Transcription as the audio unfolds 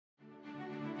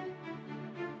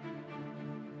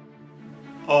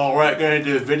Alright, going to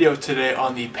do a video today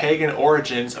on the pagan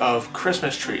origins of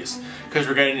Christmas trees, because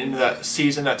we're getting into that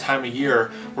season, that time of year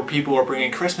where people are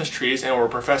bringing Christmas trees, and we're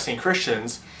professing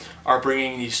Christians are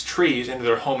bringing these trees into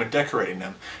their home and decorating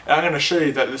them. And I'm going to show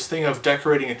you that this thing of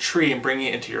decorating a tree and bringing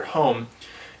it into your home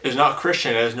is not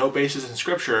Christian. It has no basis in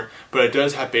Scripture, but it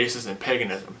does have basis in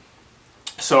paganism.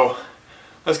 So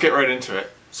let's get right into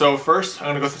it. So first, I'm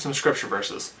going to go through some Scripture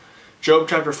verses. Job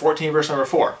chapter 14, verse number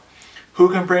 4. Who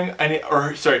can bring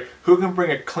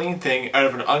a clean thing out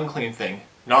of an unclean thing?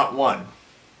 Not one.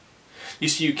 You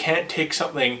see, you can't take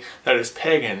something that is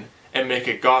pagan and make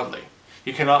it godly.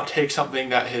 You cannot take something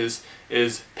that is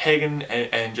pagan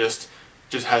and just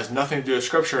has nothing to do with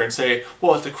Scripture and say,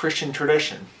 well, it's a Christian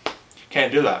tradition.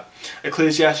 Can't do that.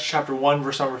 Ecclesiastes chapter 1,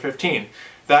 verse number 15.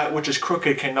 That which is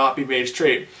crooked cannot be made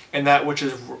straight, and that which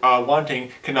is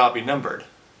wanting cannot be numbered.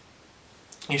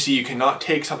 You see, you cannot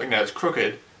take something that is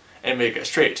crooked and make it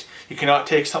straight. You cannot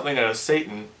take something that is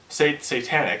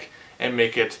satanic and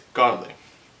make it godly.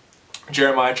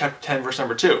 Jeremiah chapter 10, verse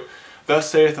number 2. Thus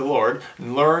saith the Lord,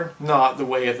 learn not the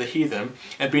way of the heathen,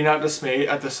 and be not dismayed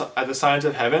at the signs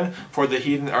of heaven, for the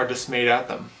heathen are dismayed at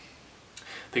them.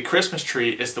 The Christmas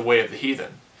tree is the way of the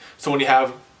heathen. So when you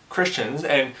have Christians,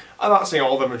 and I'm not saying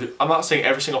all of them, I'm not saying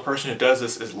every single person who does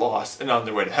this is lost and on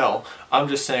their way to hell. I'm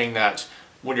just saying that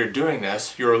when you're doing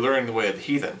this, you're learning the way of the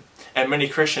heathen. And many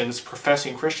Christians,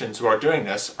 professing Christians who are doing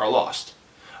this, are lost.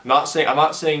 I'm not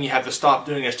saying you have to stop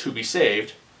doing this to be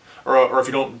saved, or if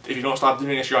you don't stop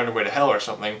doing this, you're on your way to hell or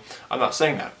something. I'm not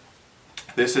saying that.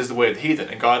 This is the way of the heathen,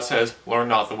 and God says, learn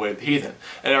not the way of the heathen.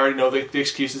 And I already know the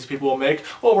excuses people will make.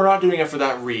 Well, we're not doing it for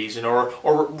that reason, or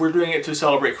we're doing it to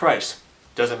celebrate Christ.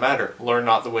 Doesn't matter. Learn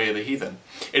not the way of the heathen.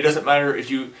 It doesn't matter if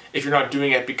you're not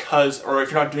doing it because, or if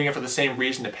you're not doing it for the same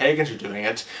reason the pagans are doing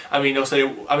it. I mean, they'll say,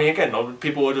 again,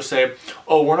 people will just say,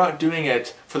 oh, we're not doing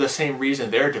it for the same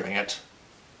reason they're doing it.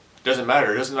 Doesn't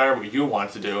matter. It doesn't matter what you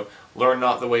want to do. Learn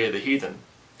not the way of the heathen.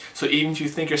 So even if you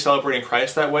think you're celebrating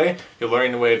Christ that way, you're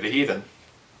learning the way of the heathen.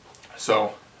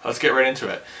 So let's get right into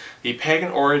it. The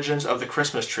pagan origins of the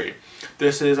Christmas tree.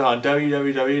 This is on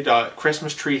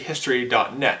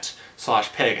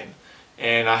www.christmastreehistory.net/pagan,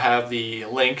 and I have the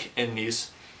link in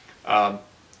these my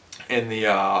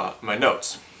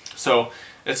notes. So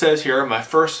it says here, my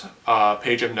first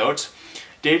page of notes,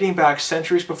 dating back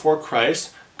centuries before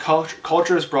Christ,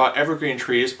 cultures brought evergreen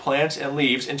trees, plants, and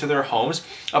leaves into their homes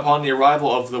upon the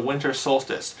arrival of the winter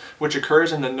solstice, which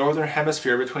occurs in the northern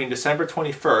hemisphere between December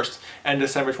 21st and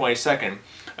December 22nd.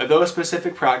 Though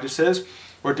specific practices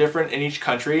were different in each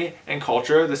country and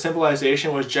culture, the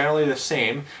symbolization was generally the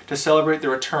same, to celebrate the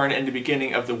return and the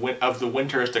beginning of the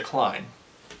winter's decline.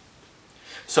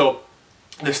 So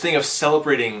this thing of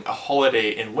celebrating a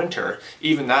holiday in winter,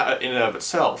 even that in and of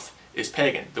itself, is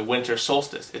pagan. The winter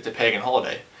solstice, it's a pagan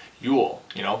holiday. Yule,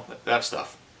 that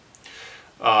stuff.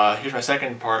 Here's my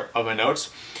second part of my notes.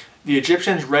 The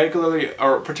Egyptians regularly,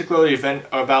 or particularly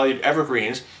valued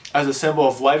evergreens as a symbol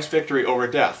of life's victory over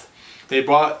death. They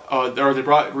brought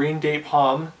green date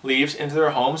palm leaves into their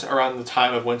homes around the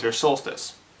time of winter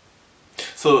solstice.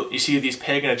 So you see these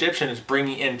pagan Egyptians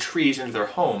bringing in trees into their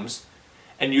homes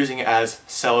and using it as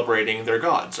celebrating their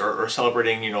gods, or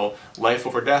celebrating, life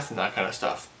over death and that kind of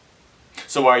stuff.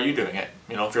 So why are you doing it?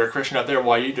 If you're a Christian out there,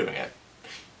 why are you doing it?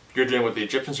 You're doing what the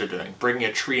Egyptians are doing, bringing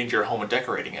a tree into your home and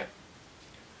decorating it.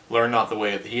 Learn not the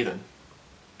way of the heathen.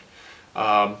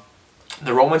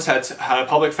 The Romans had a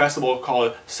public festival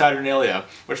called Saturnalia,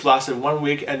 which lasted 1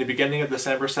 week at the beginning of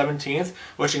December 17th,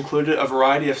 which included a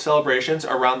variety of celebrations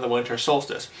around the winter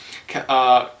solstice.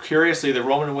 Curiously, the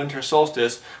Roman winter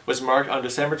solstice was marked on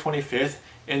December 25th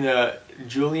in the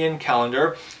Julian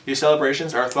calendar. These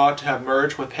celebrations are thought to have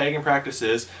merged with pagan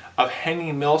practices of hanging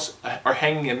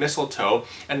a mistletoe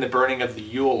and the burning of the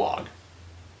Yule log.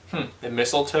 The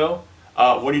mistletoe?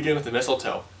 What are you doing with the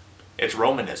mistletoe? It's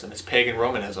Romanism. It's pagan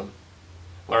Romanism.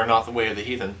 Learn not the way of the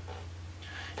heathen.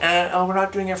 And we're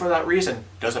not doing it for that reason.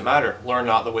 Doesn't matter. Learn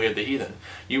not the way of the heathen.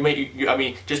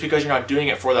 Just because you're not doing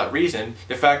it for that reason,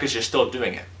 the fact is you're still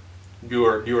doing it. You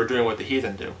are doing what the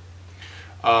heathen do.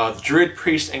 The Druid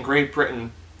priests in Great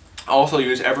Britain also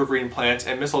used evergreen plants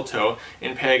and mistletoe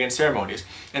in pagan ceremonies,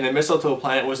 and the mistletoe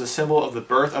plant was a symbol of the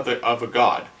birth of a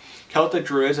god. Celtic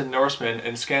Druids and Norsemen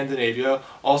in Scandinavia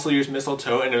also used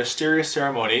mistletoe in a mysterious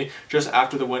ceremony just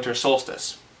after the winter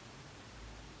solstice.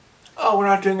 Oh, we're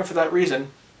not doing it for that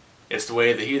reason. It's the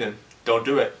way of the heathen. Don't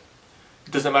do it.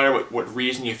 It doesn't matter what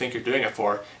reason you think you're doing it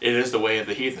for. It is the way of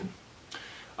the heathen.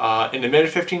 In the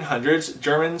mid-1500s,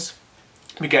 Germans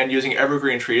began using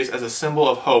evergreen trees as a symbol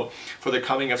of hope for the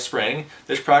coming of spring.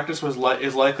 This practice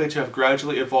is likely to have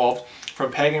gradually evolved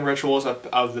from pagan rituals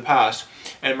of the past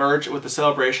and merged with the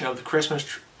celebration of the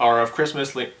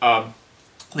Christmas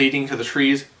leading to the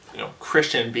tree's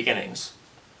Christian beginnings.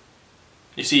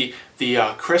 You see, the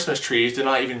Christmas trees did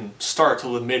not even start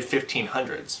till the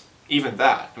mid-1500s. Even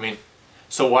that. I mean,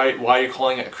 so why are you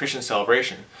calling it a Christian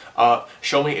celebration?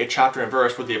 Show me a chapter and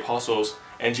verse where the apostles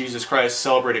and Jesus Christ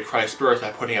celebrated Christ's birth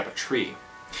by putting up a tree.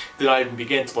 It did not even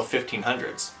begin till the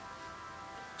 1500s.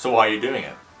 So why are you doing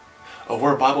it? Oh,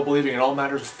 we're Bible believing in all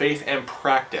matters of faith and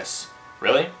practice.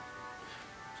 Really?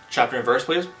 Chapter and verse,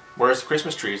 please. Where's the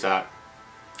Christmas trees at?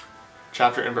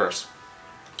 Chapter and verse.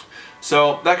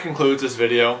 So that concludes this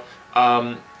video.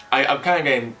 I'm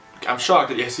shocked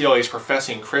that you see all these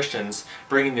professing Christians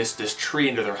bringing this tree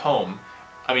into their home.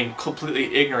 I mean,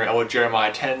 completely ignorant of what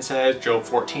Jeremiah 10 says, Job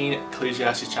 14,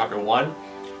 Ecclesiastes chapter 1.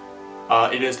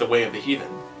 It is the way of the heathen.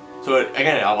 So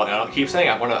again, I'll keep saying,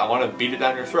 I want to beat it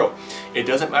down your throat. It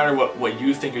doesn't matter what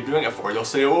you think you're doing it for. You'll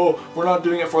say, oh, we're not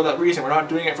doing it for that reason. We're not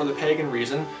doing it for the pagan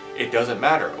reason. It doesn't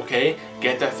matter, okay?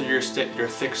 Get that through your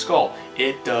thick skull.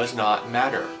 It does not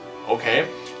matter, okay?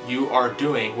 You are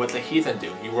doing what the heathen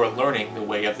do. You are learning the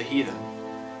way of the heathen.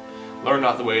 Learn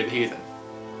not the way of the heathen.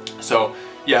 So,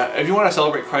 yeah, if you want to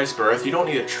celebrate Christ's birth, you don't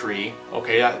need a tree,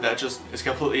 okay? That just is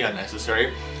completely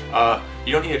unnecessary.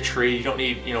 You don't need a tree, you don't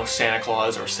need, Santa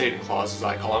Claus or Satan Claus as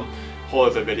I call him. Whole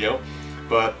other video.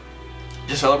 But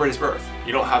just celebrate his birth.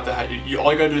 You don't have to have,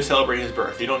 all you gotta do is celebrate his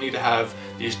birth. You don't need to have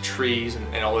these trees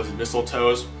and all those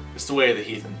mistletoes. It's the way of the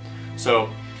heathen. So,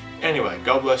 anyway,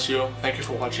 God bless you. Thank you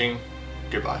for watching.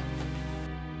 Goodbye.